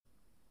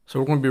So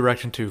we're going to be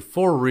reacting to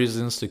 4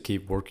 reasons to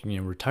keep working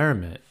in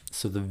retirement.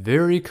 So the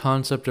very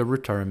concept of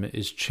retirement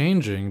is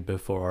changing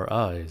before our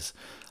eyes.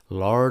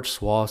 Large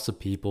swaths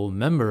of people,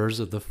 members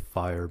of the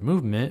FIRE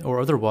movement or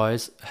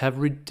otherwise, have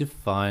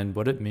redefined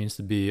what it means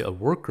to be a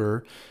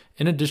worker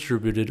in a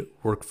distributed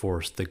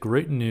workforce. The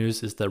great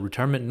news is that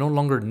retirement no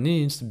longer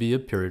needs to be a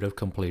period of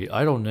complete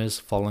idleness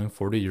following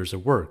 40 years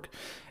of work.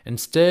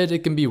 Instead,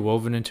 it can be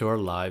woven into our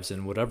lives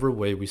in whatever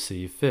way we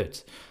see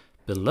fit.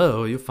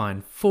 Below, you'll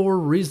find 4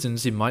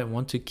 reasons you might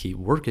want to keep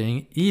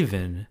working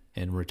even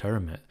in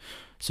retirement.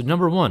 So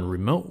number 1,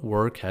 remote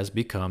work has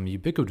become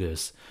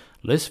ubiquitous.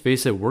 Let's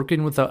face it,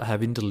 working without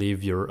having to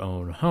leave your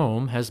own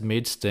home has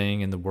made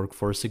staying in the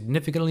workforce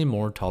significantly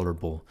more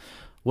tolerable.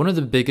 One of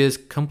the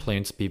biggest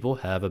complaints people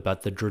have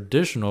about the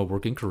traditional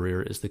working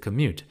career is the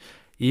commute.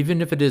 Even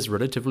if it is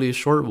relatively a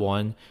short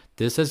one,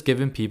 this has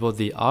given people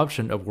the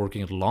option of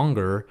working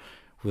longer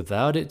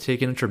without it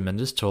taking a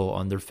tremendous toll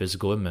on their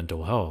physical and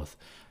mental health.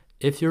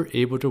 If you're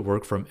able to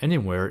work from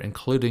anywhere,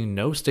 including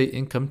no state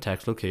income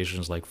tax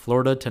locations like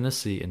Florida,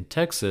 Tennessee, and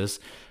Texas,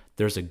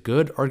 there's a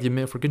good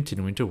argument for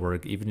continuing to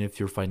work even if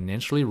you're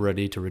financially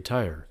ready to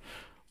retire.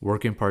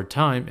 Working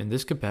part-time in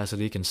this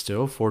capacity can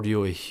still afford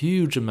you a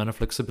huge amount of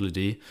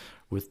flexibility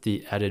with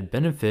the added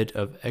benefit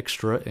of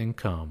extra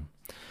income.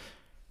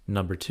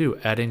 Number 2,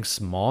 adding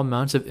small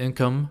amounts of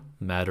income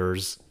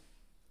matters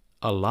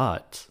a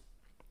lot.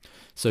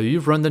 So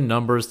you've run the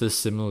numbers, the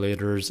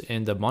simulators,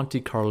 and the Monte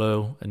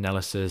Carlo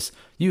analysis.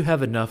 You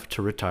have enough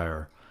to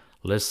retire.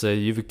 Let's say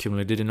you've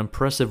accumulated an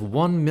impressive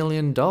 $1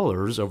 million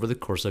over the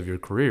course of your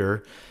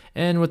career,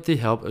 and with the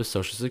help of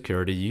Social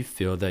Security, you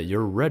feel that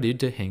you're ready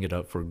to hang it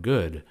up for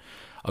good.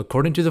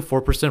 According to the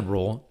 4%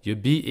 rule,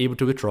 you'd be able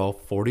to withdraw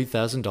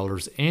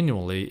 $40,000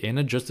 annually and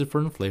adjusted for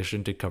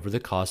inflation to cover the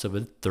cost of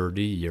a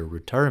 30-year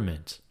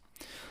retirement.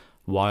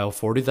 While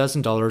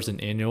 $40,000 in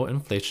annual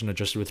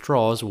inflation-adjusted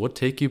withdrawals will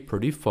take you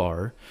pretty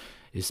far,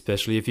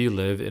 especially if you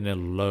live in a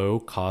low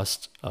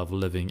cost of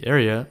living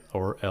area,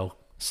 or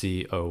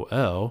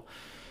LCOL,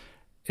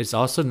 it's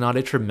also not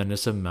a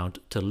tremendous amount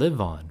to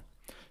live on.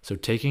 So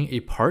taking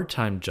a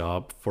part-time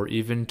job for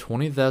even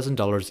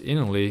 $20,000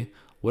 annually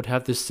would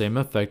have the same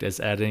effect as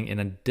adding an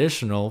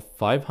additional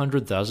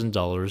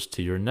 $500,000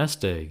 to your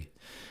nest egg.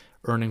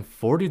 Earning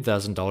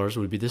 $40,000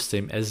 would be the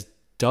same as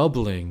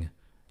doubling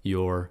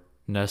your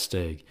nest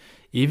egg.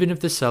 Even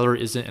if the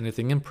salary isn't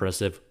anything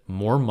impressive,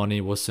 more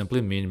money will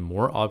simply mean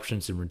more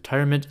options in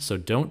retirement, so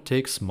don't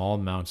take small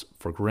amounts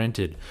for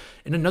granted.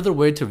 And another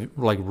way to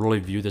really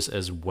view this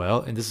as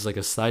well, and this is like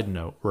a side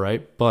note,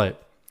 right?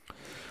 But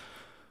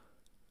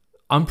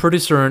I'm pretty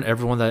certain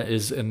everyone that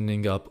is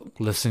ending up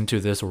listening to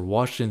this or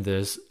watching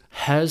this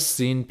has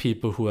seen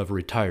people who have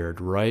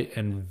retired, right?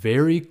 And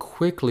very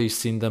quickly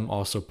seen them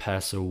also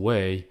pass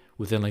away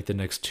within like the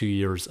next 2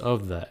 years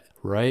of that,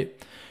 right?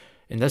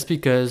 And that's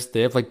because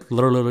they have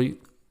literally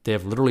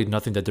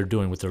nothing that they're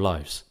doing with their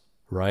lives,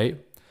 right?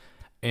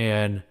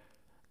 And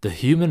the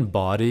human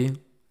body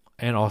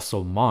and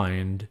also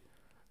mind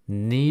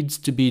needs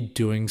to be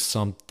doing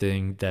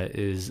something that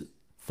is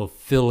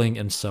fulfilling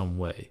in some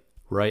way,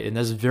 right? And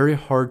that's very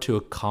hard to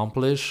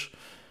accomplish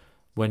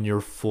when you're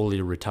fully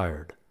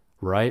retired,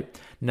 right?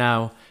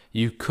 Now,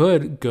 you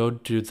could go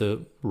to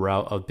the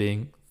route of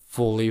being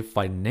fully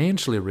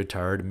financially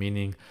retired,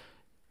 meaning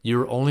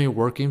you're only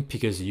working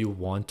because you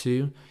want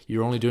to.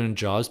 You're only doing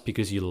jobs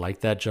because you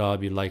like that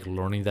job. You like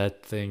learning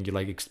that thing. You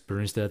like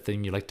experiencing that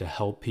thing. You like to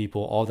help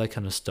people, all that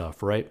kind of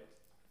stuff, right?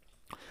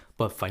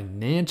 But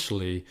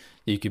financially,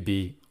 you could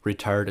be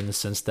retired in the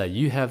sense that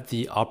you have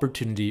the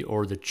opportunity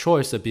or the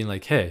choice of being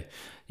like, hey,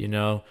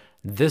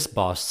 this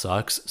boss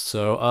sucks,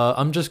 so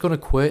I'm just going to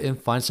quit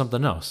and find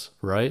something else,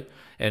 right?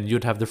 And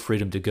you'd have the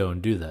freedom to go and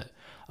do that.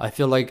 I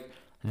feel like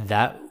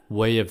that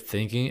way of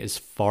thinking is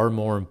far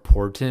more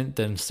important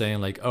than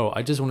saying like, oh,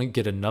 I just want to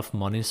get enough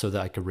money so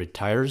that I could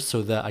retire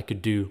so that I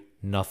could do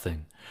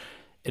nothing.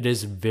 It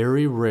is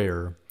very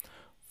rare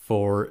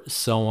for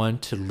someone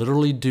to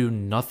literally do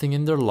nothing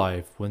in their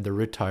life when they're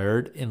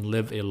retired and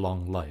live a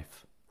long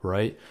life,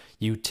 right?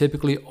 You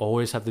typically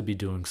always have to be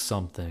doing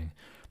something.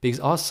 Because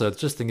also,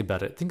 just think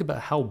about it. Think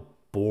about how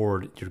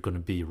bored you're going to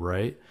be,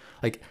 right?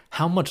 Like,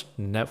 how much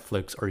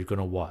Netflix are you going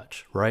to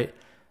watch, right?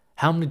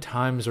 How many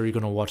times are you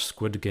going to watch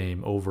Squid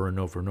Game over and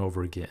over and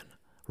over again,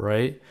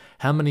 right?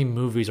 How many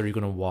movies are you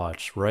going to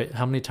watch, right?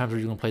 How many times are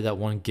you going to play that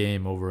one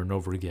game over and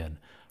over again,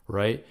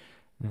 right?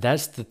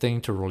 That's the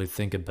thing to really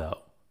think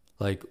about.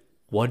 Like,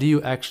 what do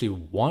you actually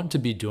want to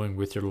be doing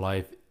with your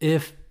life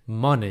if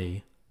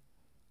money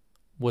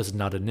was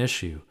not an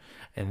issue?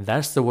 And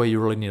that's the way you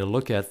really need to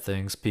look at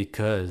things,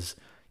 because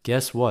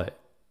guess what?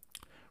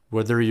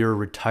 Whether you're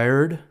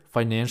retired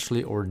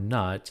financially or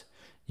not,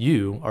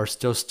 you are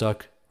still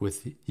stuck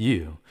with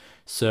you.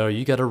 So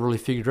you got to really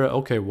figure out,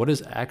 okay, what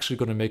is actually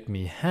going to make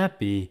me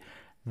happy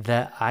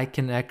that I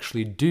can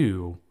actually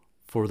do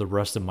for the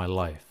rest of my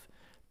life?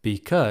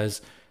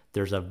 Because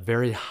there's a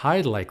very high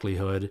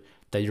likelihood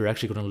that you're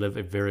actually going to live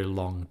a very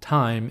long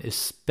time,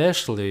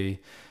 especially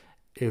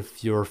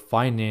if your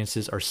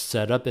finances are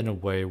set up in a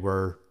way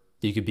where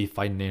you could be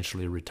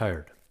financially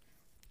retired.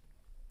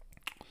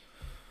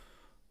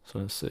 So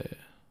let's see.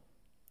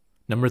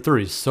 Number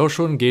 3,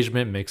 social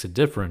engagement makes a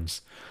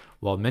difference.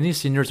 While many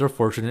seniors are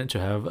fortunate to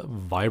have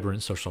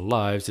vibrant social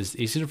lives, it's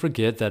easy to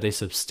forget that a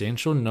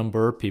substantial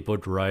number of people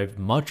derive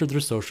much of their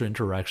social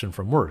interaction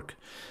from work.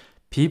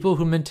 People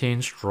who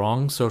maintain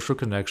strong social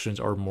connections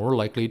are more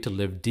likely to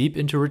live deep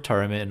into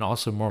retirement and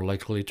also more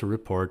likely to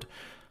report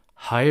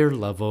higher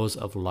levels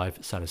of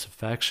life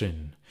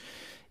satisfaction.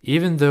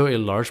 Even though a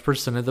large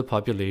percent of the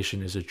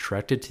population is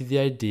attracted to the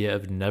idea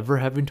of never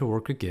having to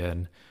work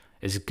again,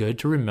 it's good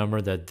to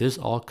remember that this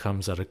all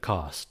comes at a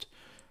cost.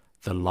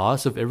 The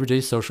loss of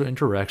everyday social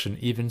interaction,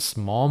 even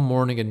small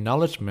morning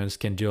acknowledgments,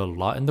 can do a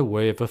lot in the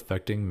way of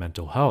affecting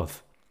mental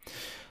health.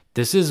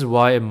 This is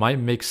why it might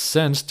make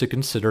sense to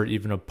consider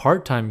even a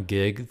part-time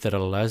gig that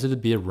allows you to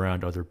be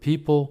around other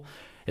people,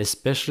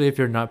 especially if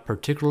you're not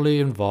particularly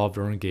involved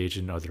or engaged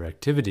in other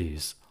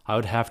activities. I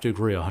would have to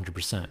agree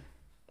 100%.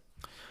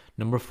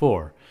 Number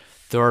 4,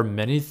 there are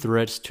many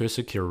threats to a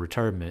secure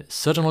retirement.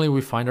 Suddenly,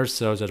 we find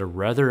ourselves at a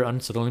rather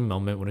unsettling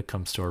moment when it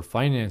comes to our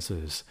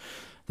finances.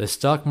 The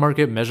stock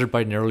market, measured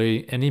by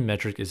nearly any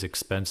metric, is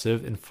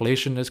expensive.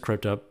 Inflation has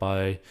crept up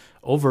by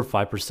over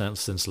 5%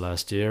 since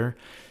last year,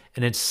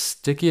 and it's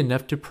sticky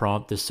enough to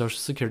prompt the Social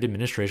Security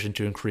Administration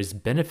to increase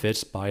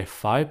benefits by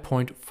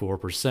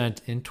 5.4%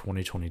 in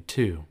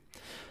 2022.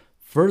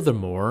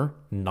 Furthermore,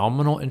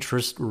 nominal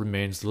interest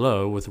remains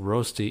low, with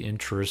ROSTI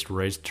interest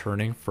rates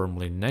turning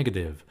firmly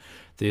negative.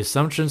 The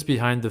assumptions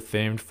behind the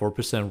famed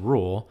 4%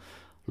 rule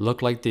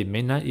look like they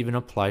may not even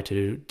apply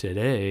to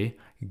today,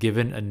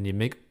 given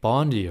anemic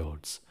bond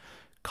yields.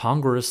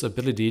 Congress'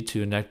 ability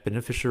to enact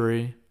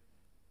beneficial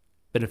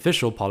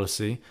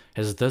policy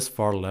has thus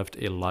far left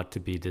a lot to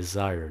be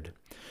desired.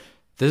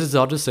 This is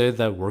all to say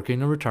that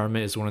working in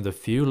retirement is one of the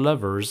few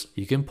levers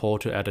you can pull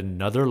to add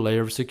another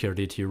layer of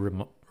security to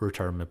your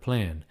retirement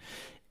plan.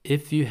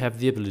 If you have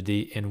the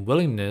ability and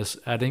willingness,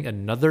 adding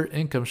another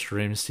income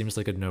stream seems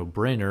like a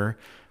no-brainer,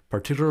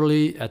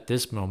 particularly at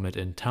this moment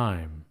in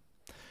time.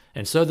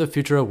 And so the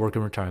future of work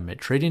and retirement.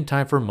 Trading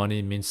time for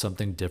money means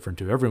something different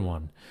to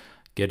everyone.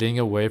 Getting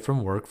away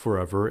from work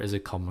forever is a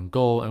common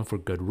goal, and for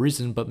good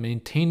reason, but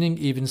maintaining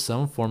even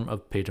some form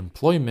of paid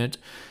employment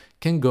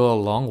can go a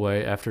long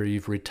way after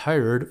you've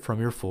retired from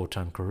your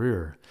full-time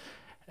career.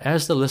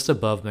 As the list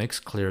above makes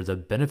clear, the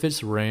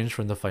benefits range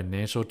from the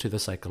financial to the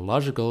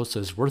psychological,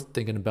 so it's worth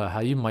thinking about how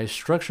you might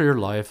structure your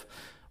life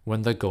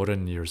when the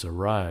golden years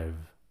arrive.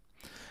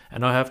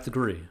 And I have to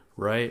agree,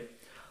 right?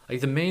 Like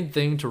the main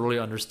thing to really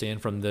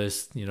understand from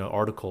this,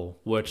 article,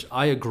 which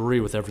I agree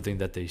with everything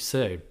that they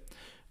say,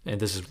 and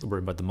this is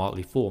written by the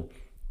Motley Fool,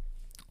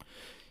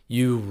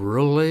 you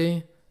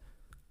really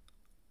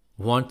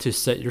want to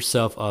set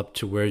yourself up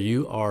to where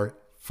you are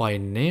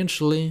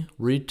financially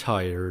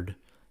retired,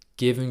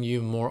 giving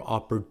you more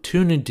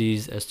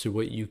opportunities as to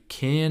what you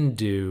can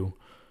do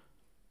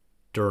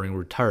during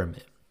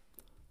retirement,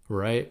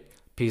 right?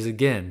 Because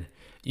again,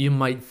 you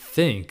might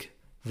think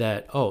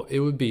that, it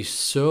would be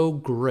so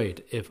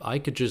great if I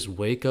could just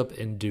wake up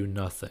and do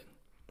nothing,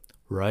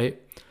 right?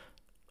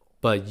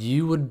 But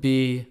you would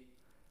be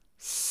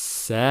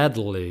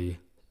sadly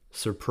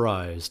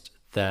surprised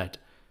that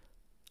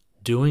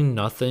doing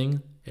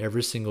nothing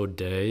every single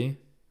day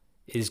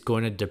is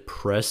going to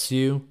depress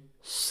you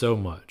so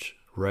much,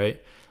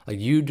 right? Like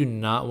you do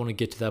not want to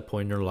get to that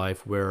point in your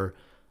life where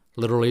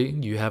literally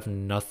you have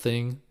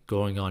nothing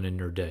going on in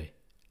your day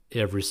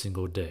every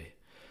single day.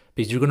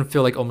 Because you're going to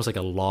feel like almost like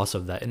a loss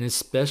of that. And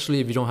especially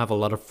if you don't have a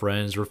lot of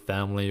friends or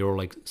family or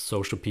like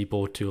social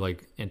people to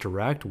like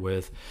interact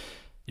with,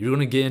 you're going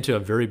to get into a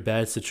very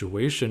bad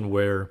situation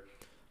where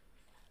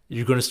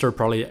you're going to start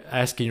probably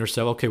asking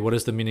yourself, okay, what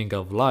is the meaning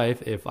of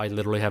life if I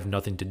literally have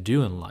nothing to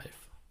do in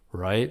life,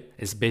 right?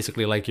 It's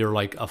basically like you're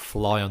like a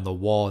fly on the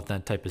wall in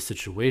that type of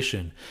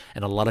situation.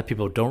 And a lot of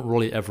people don't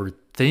really ever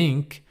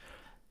think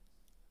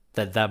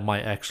that that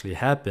might actually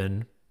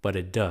happen, but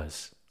it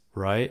does,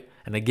 right?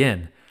 And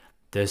again,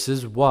 this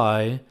is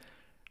why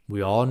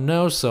we all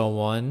know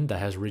someone that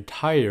has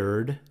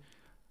retired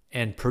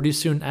and pretty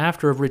soon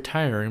after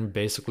retiring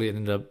basically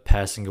ended up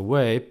passing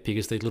away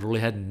because they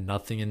literally had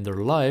nothing in their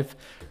life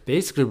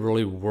basically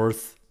really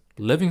worth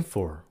living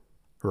for,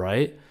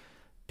 right?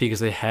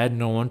 Because they had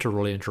no one to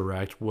really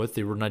interact with.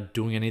 They were not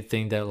doing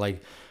anything that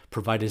like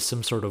provided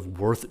some sort of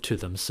worth to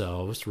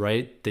themselves,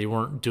 right? They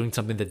weren't doing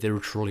something that they were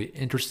truly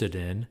interested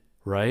in,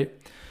 right?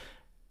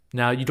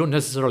 Now, you don't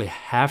necessarily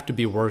have to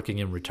be working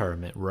in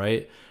retirement,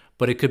 right?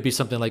 But it could be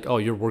something like,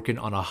 you're working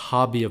on a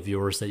hobby of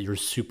yours that you're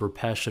super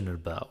passionate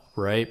about,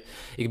 right?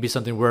 It could be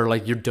something where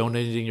like you're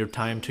donating your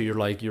time to your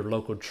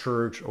local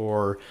church,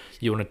 or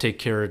you want to take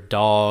care of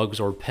dogs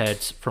or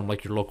pets from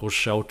like your local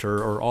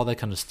shelter or all that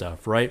kind of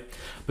stuff, right?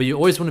 But you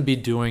always want to be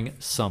doing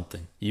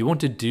something. You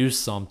want to do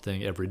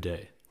something every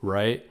day,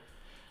 right?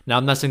 Now,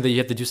 I'm not saying that you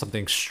have to do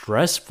something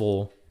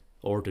stressful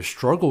or to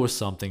struggle with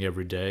something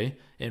every day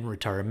in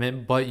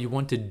retirement, but you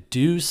want to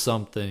do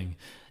something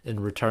in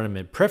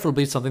retirement,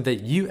 preferably something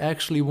that you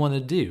actually want to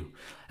do.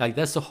 Like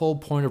that's the whole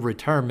point of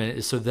retirement,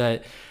 is so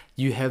that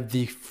you have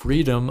the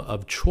freedom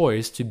of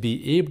choice to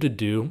be able to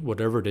do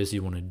whatever it is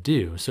you want to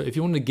do. So if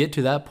you want to get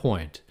to that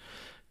point,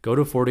 go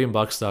to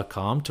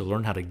 40inbox.com to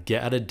learn how to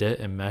get out of debt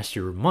and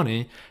master your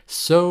money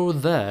so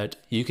that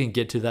you can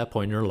get to that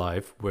point in your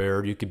life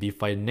where you can be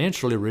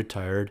financially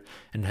retired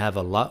and have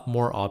a lot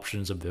more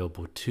options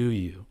available to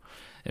you.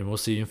 And we'll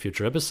see you in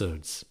future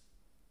episodes.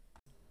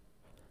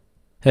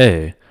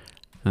 Hey,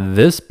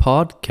 this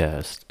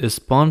podcast is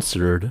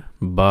sponsored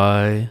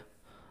by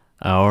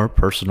our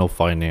personal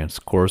finance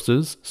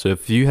courses. So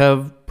if you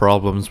have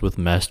problems with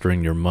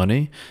mastering your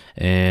money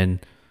and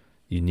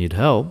you need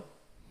help,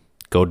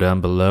 go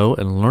down below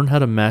and learn how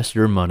to master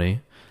your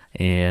money.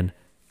 And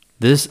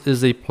this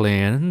is a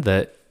plan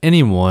that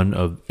anyone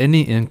of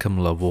any income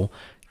level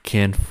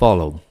can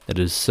follow. It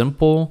is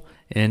simple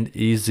and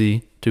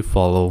easy to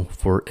follow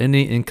for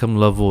any income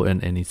level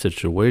and any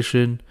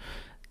situation,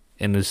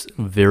 and is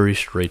very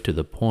straight to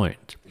the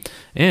point.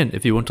 And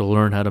if you want to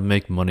learn how to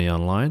make money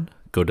online,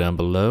 go down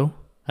below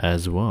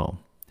as well.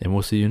 And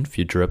we'll see you in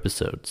future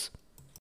episodes.